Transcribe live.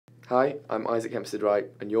Hi, I'm Isaac Hempstead Wright,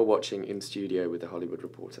 and you're watching In Studio with The Hollywood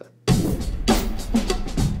Reporter.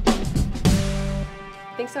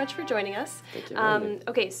 Thanks so much for joining us. Thank you for having me.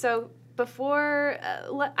 Okay, so before,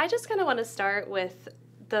 I just kind of want to start with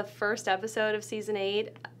the first episode of Season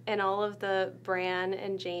 8 and all of the Bran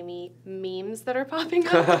and Jaime memes that are popping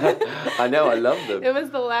up. I know, I love them. It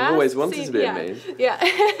was the last I've always wanted scene, to be a meme.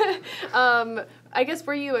 Yeah. I guess,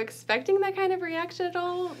 were you expecting that kind of reaction at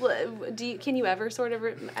all? Can you ever sort of,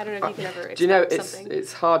 I don't know if you can ever expect something.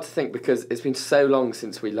 It's hard to think because it's been so long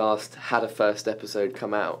since we last had a first episode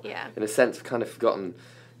come out. Yeah. In a sense, I've kind of forgotten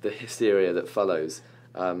the hysteria that follows.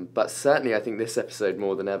 But certainly I think this episode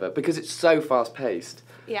more than ever, because it's so fast-paced.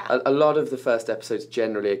 Yeah. A lot of the first episodes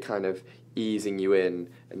generally are kind of easing you in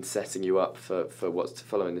and setting you up for what's to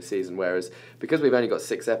follow in the season, whereas because we've only got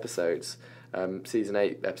 6 episodes, Season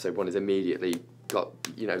 8, Episode 1 is immediately got,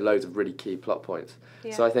 loads of really key plot points.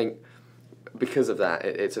 Yeah. So I think because of that,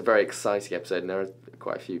 it's a very exciting episode, and there are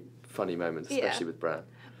quite a few funny moments, especially with Bran.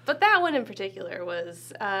 But that one in particular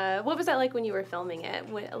was, what was that like when you were filming it?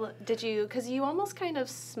 Did you, because you almost kind of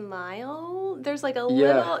smile, there's like a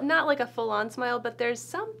little, not like a full-on smile, but there's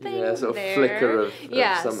something there. Yeah, sort of flicker of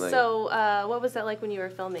something. So what was that like when you were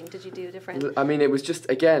filming? Did you do different? I mean, it was just,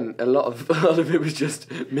 again, a lot of it was just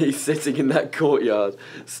me sitting in that courtyard,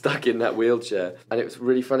 stuck in that wheelchair. And it was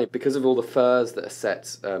really funny, because of all the furs that are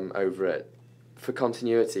set over it, for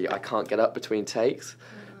continuity, I can't get up between takes.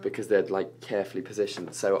 Because they're like carefully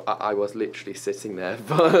positioned, so I was literally sitting there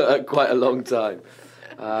for quite a long time.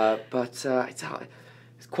 But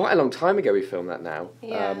it's quite a long time ago we filmed that now.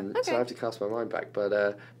 Yeah. So I have to cast my mind back.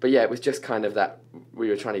 But yeah, it was just kind of that we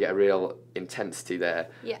were trying to get a real intensity there.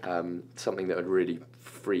 Yeah. Something that would really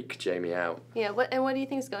freak Jaime out. Yeah. What do you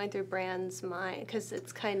think is going through Bran's mind? Because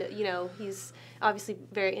it's kind of, he's obviously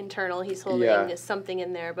very internal. He's holding something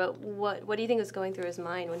in there. But what do you think is going through his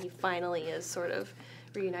mind when he finally is sort of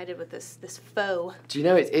reunited with this foe? Do you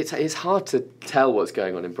know, it's hard to tell what's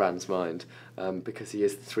going on in Bran's mind because he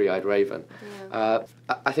is the three-eyed raven. Yeah.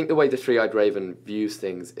 I think the way the three-eyed raven views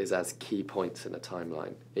things is as key points in a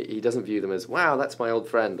timeline. He doesn't view them as, wow, that's my old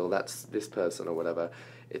friend, or that's this person, or whatever.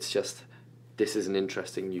 It's just, this is an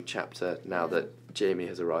interesting new chapter now that Jaime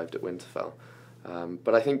has arrived at Winterfell.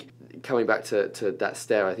 But I think, coming back to that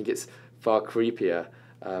stare, I think it's far creepier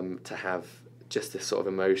to have just this sort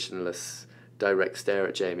of emotionless direct stare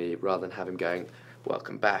at Jaime rather than have him going,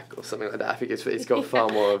 welcome back, or something like that. I think it's got far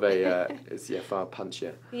more of a, far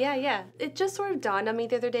punchier. Yeah. It just sort of dawned on me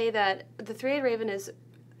the other day that the Three-Eyed Raven is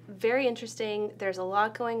very interesting. There's a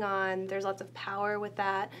lot going on. There's lots of power with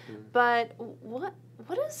that. But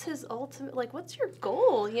what is his ultimate, what's your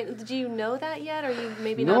goal? Do you know that yet? Or are you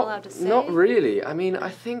maybe not allowed to say? Not really. I mean, I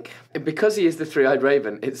think because he is the Three-Eyed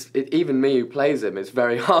Raven, even me who plays him, it's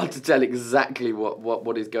very hard to tell exactly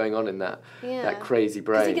what is going on in that crazy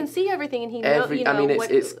brain. Because he can see everything and he knows, I mean,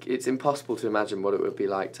 it's impossible to imagine what it would be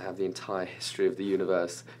like to have the entire history of the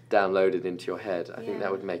universe downloaded into your head. I think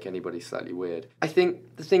that would make anybody slightly weird. I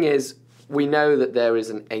think the thing is, we know that there is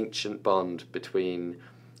an ancient bond between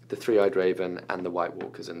the Three-Eyed Raven and the White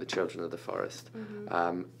Walkers and the Children of the Forest.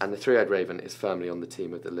 And the Three-Eyed Raven is firmly on the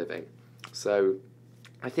team of the living. So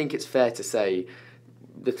I think it's fair to say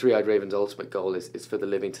the Three-Eyed Raven's ultimate goal is for the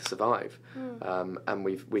living to survive. And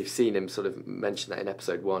we've seen him sort of mention that in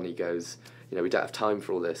Episode 1. He goes, we don't have time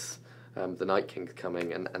for all this. The Night King's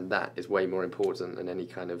coming, and that is way more important than any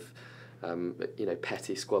kind of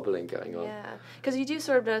petty squabbling going on. Yeah, because you do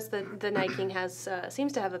sort of notice that the Night King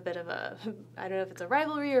seems to have a bit of a, I don't know if it's a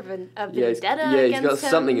rivalry or a vendetta against him. Yeah, he's got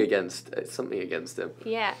something against him.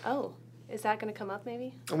 Yeah. Oh, is that going to come up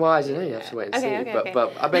maybe? Well, I don't know. You have to wait and see. Okay.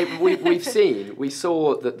 But I mean, we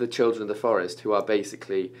saw that the Children of the Forest, who are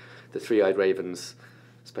basically the Three-Eyed Raven's,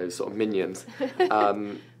 I suppose, sort of minions,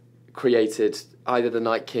 created either the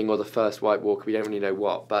Night King or the first White Walker. We don't really know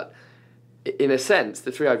what, but in a sense,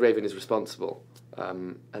 the Three-Eyed Raven is responsible,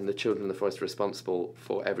 and the Children of the Forest are responsible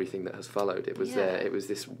for everything that has followed. It was it was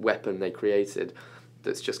this weapon they created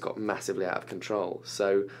that's just got massively out of control.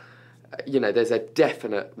 So, there's a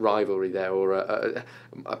definite rivalry there, or a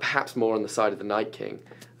perhaps more on the side of the Night King,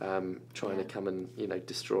 trying to come and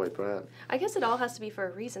destroy Bran. I guess it all has to be for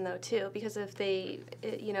a reason though too, because if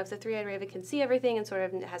if the Three-Eyed Raven can see everything and sort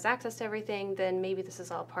of has access to everything, then maybe this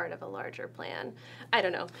is all part of a larger plan. I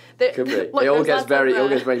don't know. Could be. It all gets very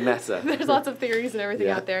meta. There's lots of theories and everything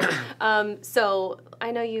out there. So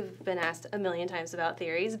I know you've been asked a million times about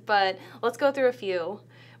theories, but let's go through a few.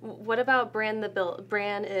 What about Bran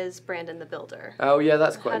is Brandon the Builder? Oh yeah,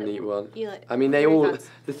 that's quite a neat one. I mean, they all.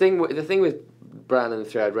 The thing with Bran and the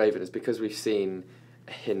Three-Eyed Raven is because we've seen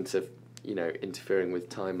a hint of interfering with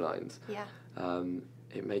timelines. Yeah.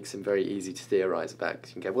 it makes him very easy to theorise about. 'Cause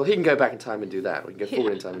you can go, well, he can go back in time and do that, or he can go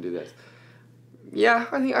forward in time and do this. Yeah,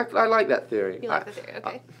 I think I like that theory. You like the theory,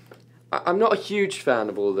 okay. I'm not a huge fan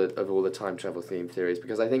of all the time travel theme theories,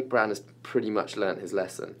 because I think Bran has pretty much learnt his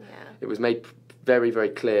lesson. Yeah. It was made very, very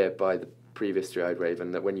clear by the previous Three-Eyed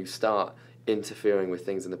Raven that when you start interfering with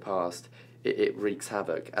things in the past, it wreaks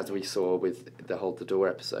havoc, as we saw with the Hold the Door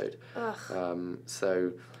episode.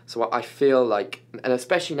 So I feel like, and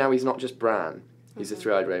especially now he's not just Bran, he's a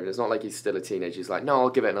Three-Eyed Raven. It's not like he's still a teenager. He's like, no, I'll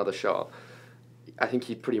give it another shot. I think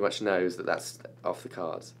he pretty much knows that that's off the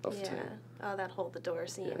cards, off the table. Oh, that Hold the Door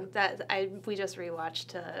scene. Yeah. We just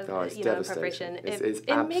rewatched it's in devastating. preparation. It's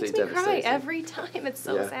it makes me cry devastating. every time. It's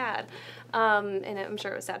so sad. And I'm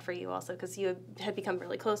sure it was sad for you also, because you had become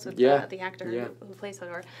really close with the actor who plays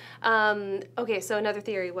Hodor. Okay, so another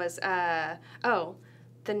theory was,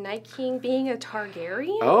 the Night King being a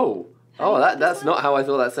Targaryen? That's not how I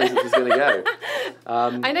thought that sentence was going to go.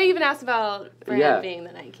 I know you've been asked about Bran being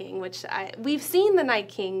the Night King, which we've seen the Night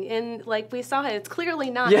King in, like, we saw it. It's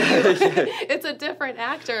clearly not. It's a different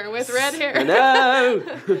actor with red hair. No.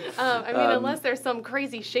 I mean, unless there's some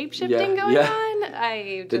crazy shape-shifting going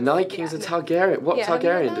on, the Night King's a Targaryen. What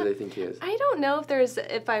Targaryen do they think he is? I don't know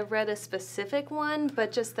if I read a specific one,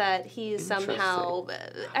 but just that he's somehow.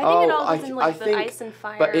 I think it all goes in like the ice and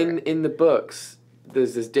fire. But in the books,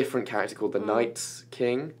 there's this different character called the Night's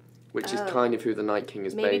King, which is kind of who the Night King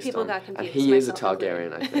is based on. Maybe people got confused. And he is a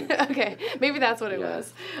Targaryen, I think. Okay, maybe that's what it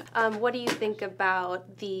was. What do you think about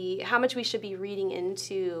how much we should be reading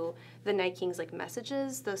into the Night King's like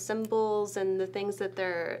messages, the symbols, and the things that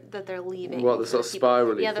they're leaving? What, the sort of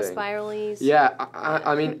spirally thing? The spiralies. Yeah,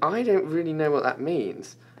 I mean, I don't really know what that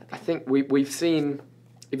means. Okay. I think we've seen,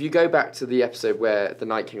 if you go back to the episode where the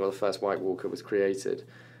Night King or the first White Walker was created,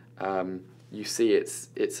 you see it's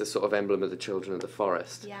a sort of emblem of the Children of the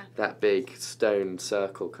Forest. Yeah. That big stone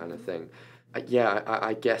circle kind of thing.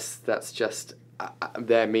 I guess that's just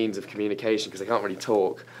their means of communication, because they can't really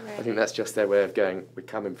talk. Right. I think that's just their way of going, we're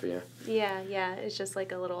coming for you. Yeah. It's just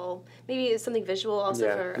like a little, maybe it's something visual also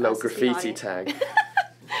for a little graffiti tag.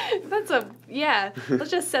 That's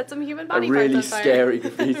let's just set some human body parts on fire. A really scary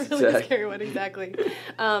graffiti tag. A really scary one, exactly.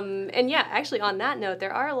 And actually on that note,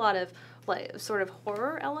 there are a lot of like sort of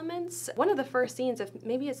horror elements. One of the first scenes,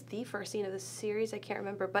 maybe it's the first scene of the series, I can't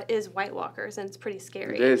remember, but is White Walkers, and it's pretty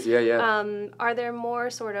scary. It is, yeah. Are there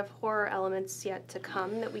more sort of horror elements yet to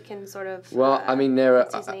come that we can sort of? Well, I mean, there are.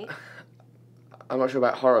 I'm not sure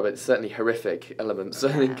about horror, but certainly horrific elements.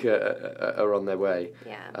 I think are on their way.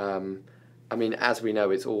 Yeah. I mean, as we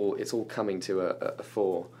know, it's all coming to a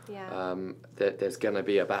fore. Yeah. There's going to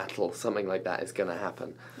be a battle. Something like that is going to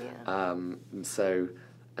happen. Yeah.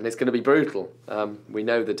 And it's going to be brutal. We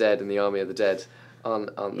know the dead and the army of the dead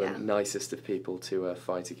aren't the nicest of people to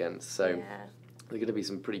fight against. So there are going to be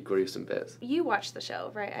some pretty gruesome bits. You watched the show,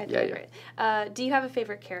 right? I think, right. Do you have a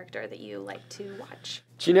favorite character that you like to watch?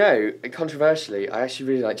 Do you know, controversially, I actually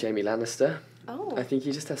really like Jaime Lannister. Oh. I think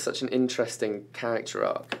he just has such an interesting character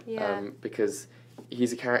arc. Yeah. Because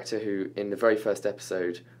he's a character who, in the very first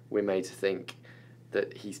episode, we're made to think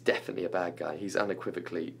that he's definitely a bad guy. He's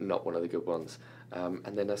unequivocally not one of the good ones.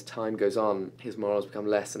 And then as time goes on, his morals become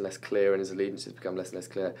less and less clear, and his allegiances become less and less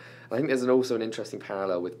clear. And I think there's also an interesting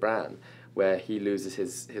parallel with Bran, where he loses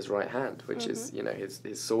his right hand, which is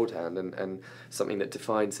his sword hand, and something that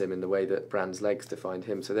defines him in the way that Bran's legs defined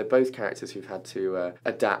him. So they're both characters who've had to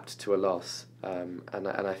adapt to a loss, and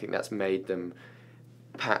I think that's made them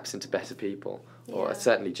perhaps into better people. Or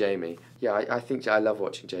certainly Jaime. Yeah, I think I love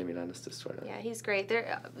watching Jaime Lannister's story. Yeah, he's great.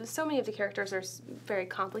 So many of the characters are very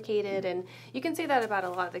complicated, and you can say that about a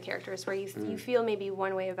lot of the characters, where you feel maybe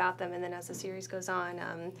one way about them, and then as the series goes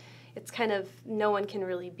on, it's kind of, no one can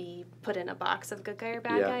really be put in a box of good guy or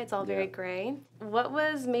bad guy. It's all very gray. What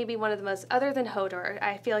was maybe one of the most, other than Hodor,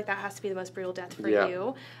 I feel like that has to be the most brutal death for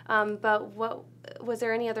you, but was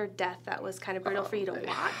there any other death that was kind of brutal for you to watch? It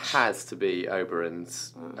has to be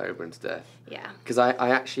Oberyn's death. Yeah. Because I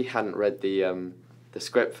actually hadn't read the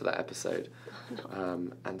script for that episode,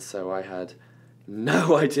 and so I had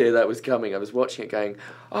no idea that was coming. I was watching it going,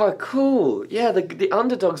 oh, cool, yeah, the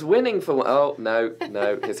underdog's winning for one. Oh, no,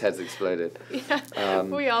 his head's exploded. Yeah,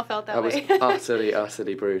 we all felt that way. That was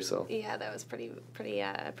utterly brutal. Yeah, that was pretty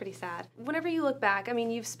sad. Whenever you look back, I mean,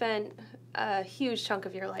 you've spent a huge chunk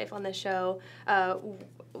of your life on this show,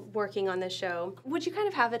 working on this show. Would you kind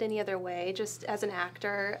of have it any other way, just as an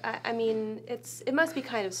actor? I mean, it must be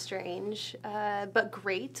kind of strange, but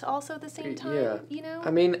great also at the same time, you know?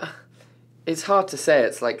 I mean, It's hard to say.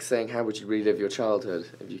 It's like saying, how would you relive your childhood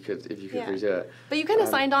if you could redo it? But you kind of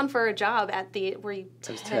signed on for a job were you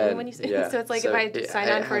 10 when you yeah. So it's like if I signed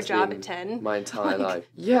on for a job at 10. My entire life.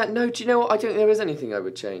 Yeah, no, do you know what? I don't think there is anything I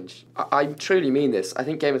would change. I truly mean this. I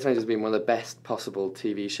think Game of Thrones has been one of the best possible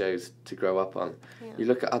TV shows to grow up on. Yeah. You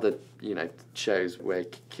look at other, shows where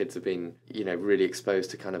kids have been, really exposed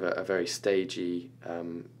to kind of a very stagey,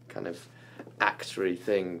 kind of actory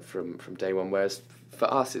thing from day one, whereas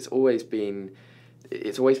for us it's always been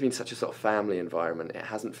such a sort of family environment. It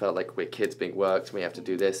hasn't felt like we're kids being worked and we have to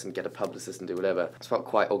do this and get a publicist and do whatever. It's felt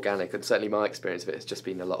quite organic, and certainly my experience of it has just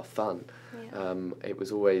been a lot of fun. Yeah. It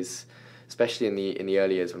was always, especially in the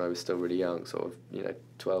early years when I was still really young, sort of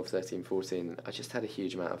 12, 13, 14, I just had a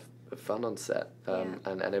huge amount of fun on set,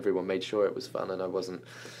 and everyone made sure it was fun, and I wasn't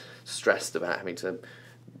stressed about having to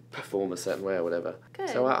perform a certain way or whatever. Good.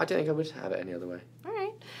 So I don't think I would have it any other way. All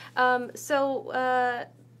right.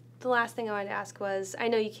 The last thing I wanted to ask was, I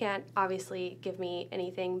know you can't obviously give me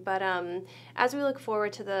anything, but as we look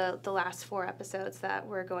forward to the last 4 episodes that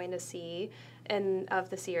we're going to see of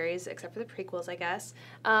the series, except for the prequels, I guess,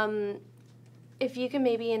 if you can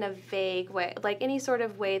maybe in a vague way, like any sort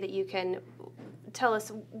of way that you can tell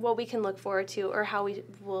us what we can look forward to, or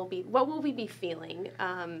what will we be feeling?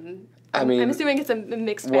 I'm assuming it's a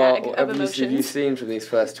mixed bag of emotions. You've seen from these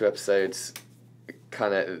first 2 episodes,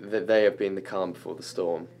 kind of that they have been the calm before the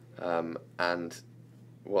storm, and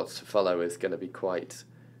what's to follow is going to be quite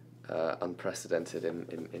unprecedented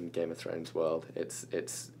in Game of Thrones world.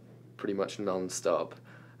 It's pretty much non-stop.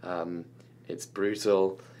 It's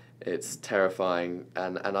brutal, it's terrifying,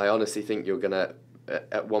 and I honestly think you're going to,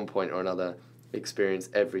 at one point or another, experience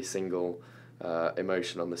every single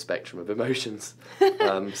emotion on the spectrum of emotions.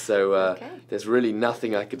 Okay. There's really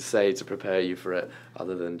nothing I could say to prepare you for it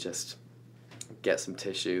other than just get some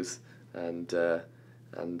tissues and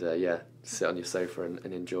sit on your sofa and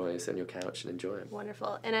enjoy, sit on your couch and enjoy it.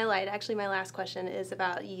 Wonderful. And I lied. Actually, my last question is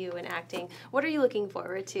about you and acting. What are you looking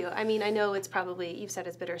forward to? I mean, I know it's probably, you've said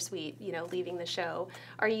it's bittersweet, leaving the show.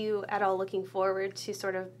 Are you at all looking forward to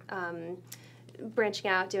sort of branching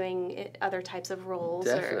out, doing other types of roles?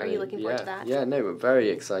 Definitely. Or are you looking forward to that? Yeah, no, we're very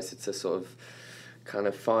excited to sort of kind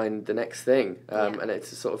of find the next thing, and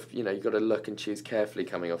it's a sort of, you've got to look and choose carefully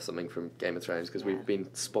coming off something from Game of Thrones, because we've been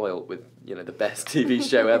spoilt with the best TV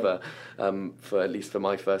show ever, for at least for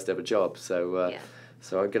my first ever job, so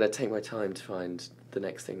I'm going to take my time to find the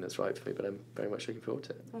next thing that's right for me, but I'm very much looking forward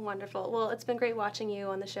to it. Wonderful. Well, it's been great watching you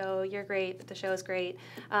on the show. You're great. The show is great.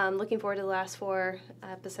 Looking forward to the last 4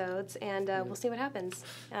 episodes, and we'll see what happens.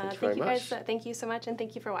 Thank you guys. Thank you so much, and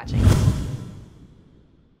thank you for watching.